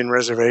the Indian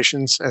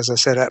reservations, as I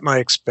said, at my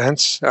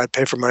expense. I'd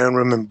pay for my own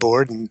room and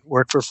board and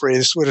work for free.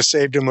 This would have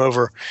saved him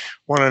over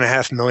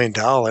 $1.5 million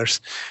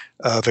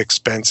of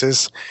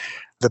expenses.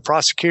 The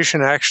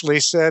prosecution actually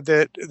said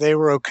that they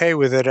were okay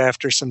with it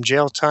after some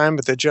jail time,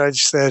 but the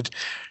judge said,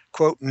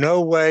 quote,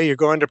 "No way, you're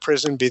going to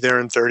prison, be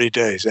there in 30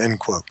 days, end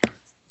quote."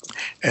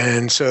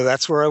 And so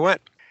that's where I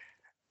went.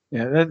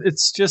 Yeah,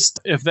 it's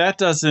just, if that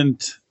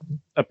doesn't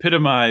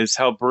epitomize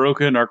how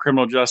broken our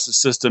criminal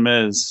justice system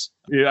is.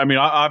 I mean,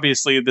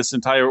 obviously, this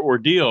entire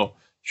ordeal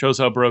shows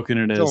how broken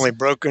it is. It's only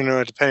broken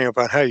depending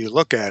upon how you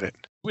look at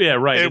it. Yeah,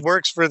 right. It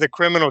works for the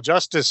criminal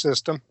justice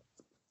system.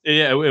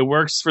 Yeah, it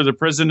works for the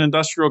prison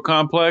industrial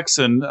complex.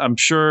 And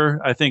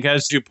I think,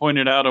 as you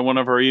pointed out in one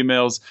of our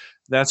emails,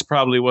 that's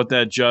probably what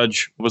that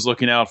judge was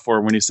looking out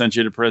for when he sent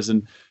you to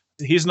prison.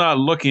 He's not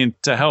looking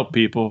to help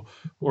people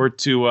or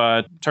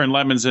to turn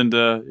lemons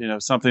into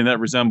something that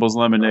resembles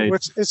lemonade.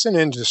 It's an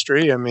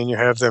industry. I mean, you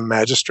have the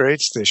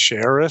magistrates, the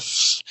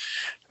sheriffs,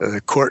 the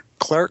court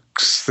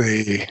clerks,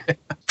 the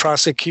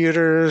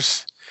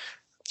prosecutors,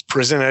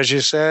 prison, as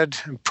you said,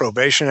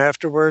 probation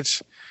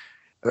afterwards,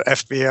 the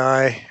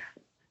FBI,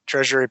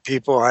 Treasury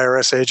people,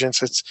 IRS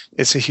agents.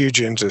 It's a huge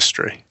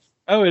industry.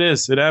 Oh, it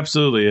is. It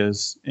absolutely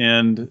is.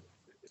 And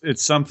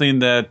it's something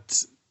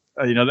that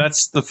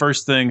that's the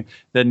first thing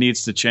that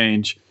needs to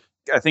change.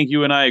 I think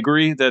you and I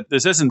agree that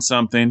this isn't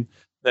something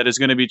that is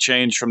going to be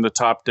changed from the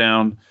top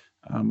down.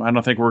 I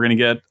don't think we're going to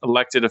get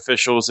elected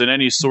officials in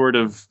any sort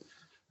of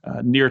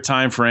near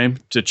time frame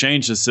to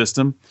change the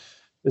system.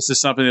 This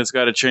is something that's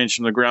got to change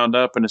from the ground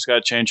up, and it's got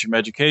to change from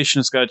education.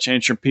 It's got to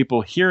change from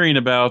people hearing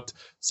about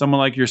someone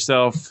like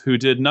yourself who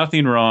did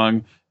nothing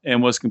wrong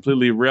and was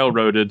completely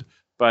railroaded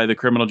by the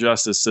criminal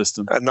justice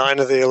system. 9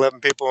 of the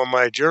 11 people on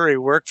my jury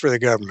worked for the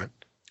government.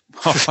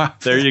 Oh, wow.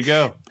 There you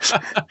go.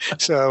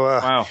 So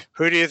wow.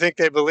 Who do you think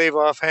they believe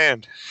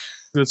offhand?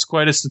 That's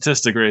quite a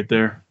statistic right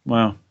there.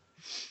 Wow.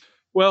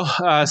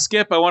 Well,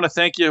 Skip, I want to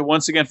thank you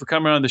once again for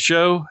coming on the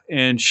show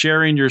and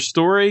sharing your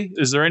story.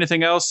 Is there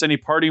anything else, any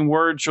parting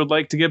words you'd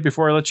like to give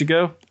before I let you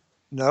go?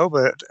 No,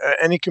 but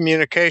any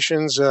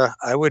communications,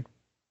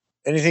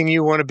 anything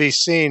you want to be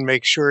seen,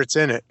 make sure it's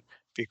in it,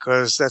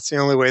 because that's the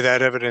only way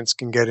that evidence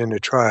can get into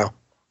trial.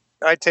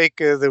 I take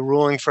the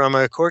ruling from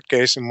a court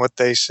case and what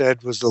they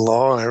said was the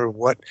law or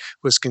what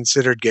was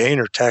considered gain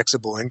or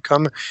taxable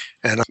income,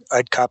 and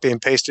I'd copy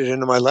and paste it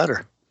into my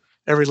letter.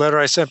 Every letter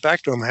I sent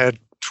back to them had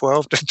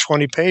 12 to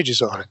 20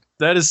 pages on it.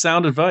 That is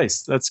sound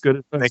advice. That's good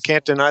advice. And they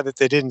can't deny that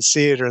they didn't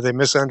see it or they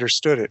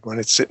misunderstood it when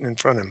it's sitting in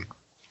front of them.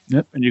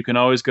 Yep, and you can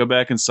always go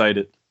back and cite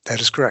it. That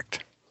is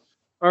correct.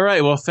 All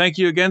right, well, thank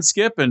you again,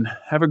 Skip, and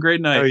have a great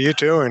night. Oh, you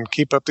too, and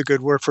keep up the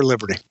good work for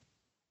liberty.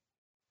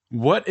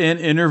 What an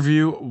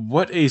interview.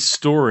 What a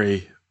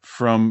story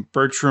from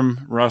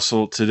Bertram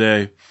Russell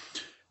today.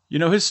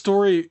 His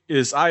story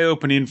is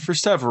eye-opening for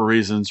several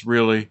reasons,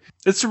 really.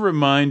 It's a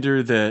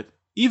reminder that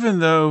even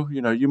though,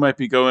 you might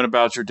be going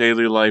about your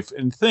daily life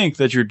and think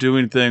that you're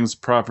doing things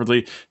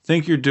properly,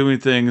 think you're doing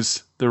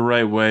things the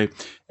right way,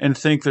 and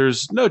think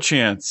there's no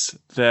chance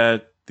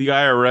that the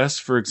IRS,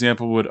 for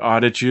example, would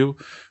audit you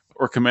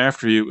or come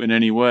after you in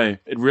any way.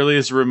 It really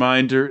is a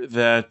reminder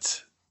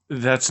that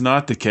that's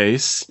not the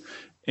case.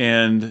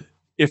 And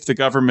if the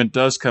government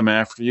does come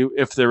after you,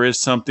 if there is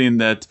something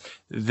that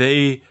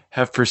they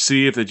have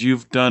perceived that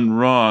you've done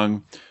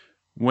wrong,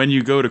 when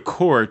you go to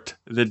court,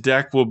 the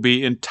deck will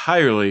be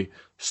entirely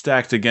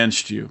stacked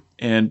against you.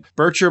 And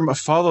Bertram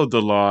followed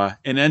the law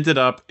and ended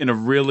up in a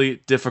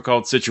really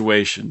difficult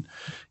situation.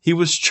 He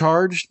was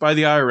charged by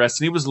the IRS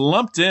and he was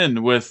lumped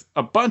in with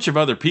a bunch of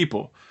other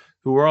people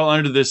who were all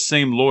under this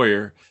same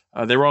lawyer.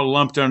 They were all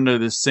lumped under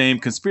the same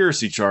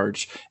conspiracy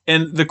charge.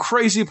 And the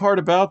crazy part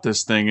about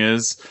this thing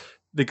is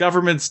the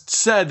government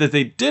said that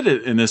they did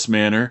it in this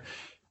manner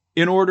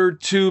in order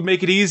to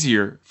make it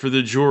easier for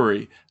the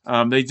jury.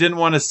 They didn't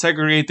want to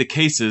segregate the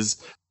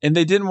cases. And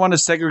they didn't want to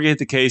segregate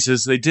the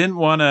cases. They didn't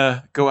want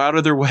to go out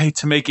of their way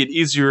to make it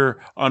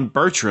easier on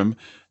Bertram.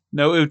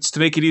 No, it's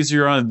to make it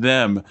easier on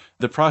them.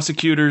 The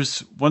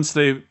prosecutors, once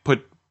they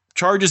put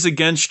charges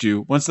against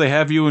you, once they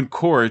have you in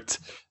court,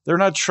 they're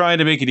not trying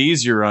to make it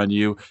easier on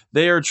you.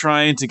 They are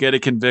trying to get a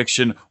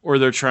conviction or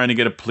they're trying to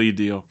get a plea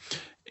deal.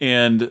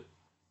 And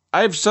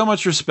I have so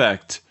much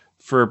respect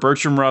for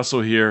Bertram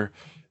Russell here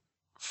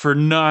for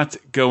not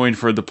going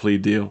for the plea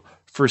deal,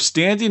 for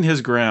standing his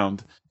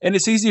ground. And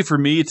it's easy for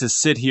me to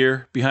sit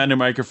here behind a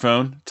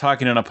microphone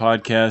talking on a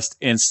podcast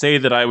and say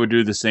that I would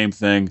do the same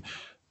thing.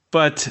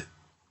 But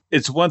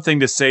it's one thing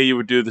to say you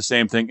would do the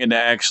same thing and to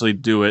actually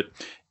do it.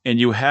 And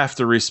you have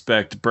to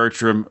respect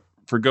Bertram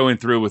for going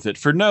through with it,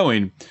 for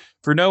knowing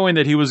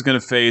that he was going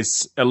to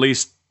face at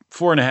least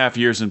 4.5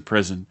 years in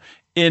prison.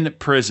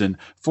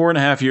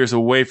 4.5 years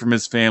away from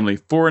his family,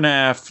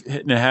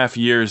 4.5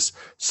 years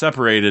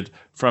separated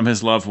from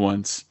his loved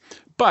ones.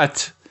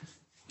 But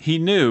he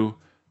knew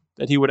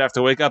that he would have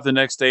to wake up the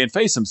next day and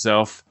face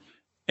himself,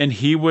 and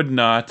he would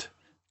not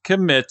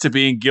commit to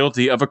being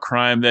guilty of a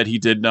crime that he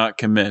did not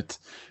commit.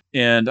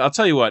 And I'll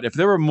tell you what, if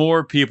there were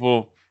more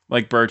people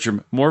like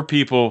Bertram, more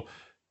people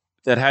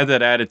that had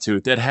that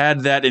attitude, that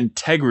had that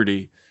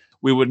integrity,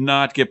 we would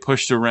not get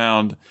pushed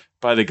around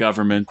by the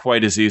government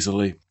quite as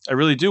easily. I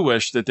really do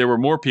wish that there were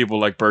more people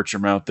like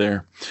Bertram out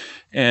there.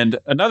 And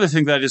another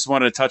thing that I just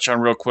wanted to touch on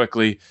real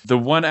quickly, the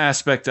one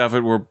aspect of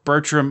it where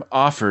Bertram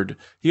offered,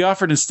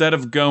 instead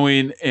of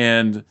going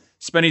and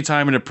spending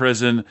time in a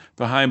prison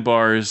behind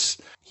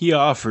bars, he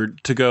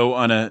offered to go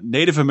on a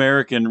Native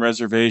American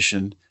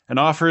reservation and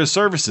offer his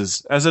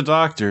services as a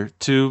doctor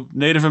to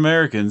Native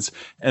Americans,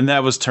 and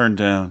that was turned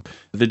down.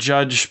 The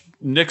judge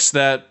nixed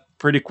that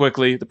pretty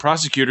quickly. The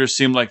prosecutors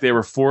seemed like they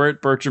were for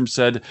it, Bertram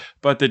said,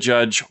 but the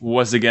judge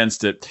was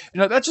against it.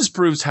 That just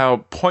proves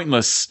how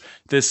pointless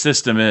this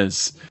system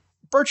is.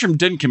 Bertram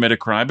didn't commit a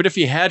crime, but if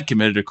he had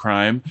committed a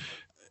crime,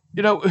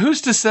 who's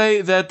to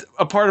say that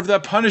a part of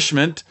that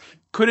punishment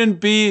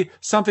couldn't be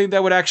something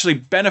that would actually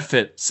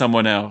benefit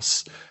someone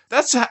else?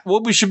 That's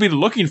what we should be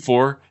looking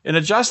for in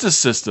a justice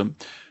system.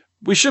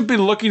 We shouldn't be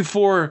looking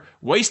for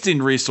wasting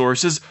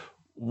resources,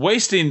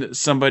 wasting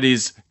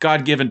somebody's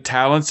God-given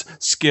talents,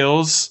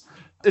 skills.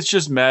 It's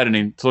just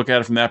maddening to look at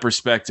it from that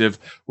perspective,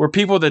 where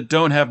people that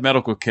don't have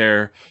medical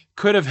care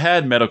could have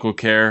had medical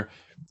care,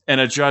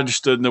 and a judge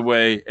stood in the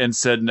way and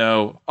said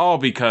no, all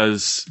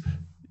because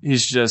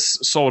he's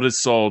just sold his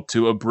soul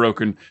to a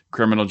broken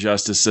criminal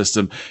justice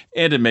system,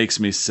 and it makes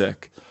me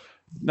sick.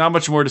 Not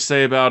much more to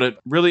say about it.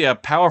 Really a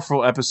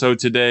powerful episode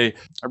today.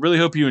 I really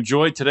hope you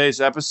enjoyed today's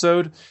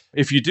episode.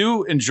 If you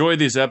do enjoy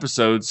these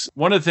episodes,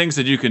 one of the things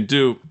that you can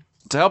do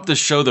to help this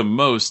show the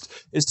most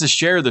is to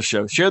share the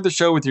show. Share the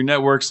show with your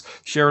networks.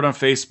 Share it on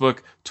Facebook,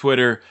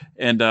 Twitter,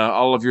 and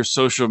all of your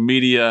social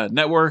media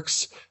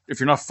networks. If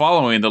you're not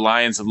following the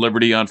Lions of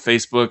Liberty on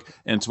Facebook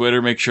and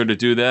Twitter, make sure to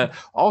do that.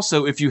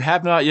 Also, if you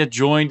have not yet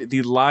joined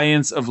the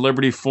Lions of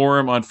Liberty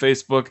Forum on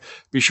Facebook,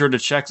 be sure to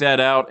check that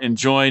out and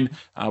join.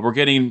 We're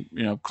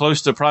getting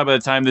close to, probably by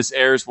the time this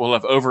airs, we'll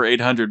have over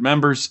 800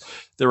 members.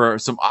 There are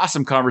some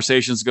awesome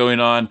conversations going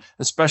on,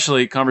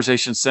 especially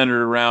conversations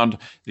centered around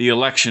the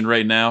election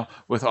right now,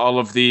 with all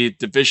of the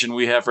division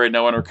we have right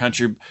now in our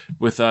country,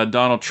 with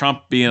Donald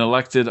Trump being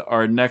elected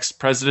our next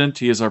president.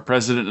 He is our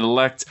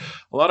president-elect.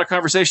 A lot of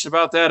conversation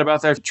about that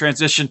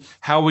transition,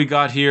 how we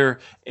got here,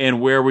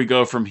 and where we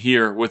go from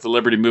here with the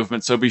Liberty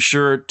Movement. So be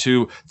sure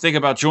to think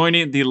about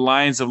joining the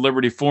Lions of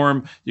Liberty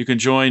Forum. You can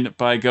join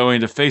by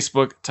going to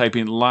Facebook,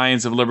 typing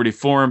Lions of Liberty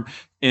Forum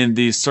in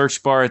the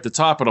search bar at the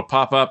top. It'll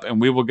pop up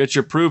and we will get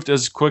you approved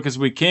as quick as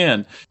we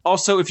can.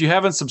 Also, if you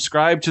haven't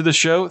subscribed to the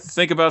show,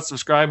 think about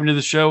subscribing to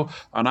the show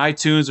on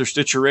iTunes or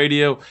Stitcher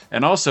Radio.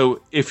 And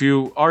also, if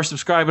you are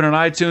subscribing on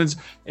iTunes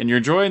and you're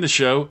enjoying the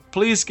show,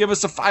 please give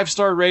us a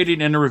 5-star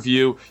rating and a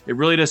review. It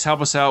really does help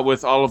us out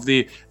with all of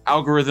the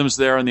algorithms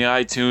there on the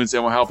iTunes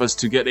and will help us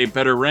to get a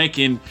better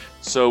ranking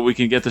so we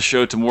can get the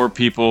show to more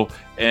people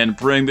and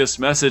bring this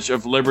message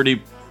of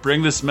liberty,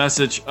 bring this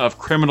message of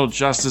criminal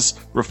justice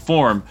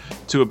reform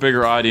to a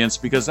bigger audience,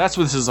 because that's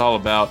what this is all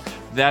about.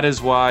 That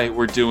is why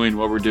we're doing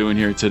what we're doing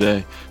here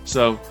today.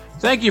 So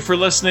thank you for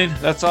listening.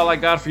 That's all I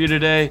got for you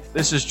today.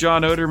 This is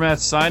John Odermatt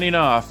signing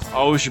off.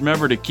 Always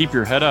remember to keep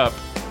your head up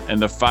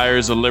and the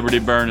fires of liberty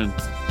burning.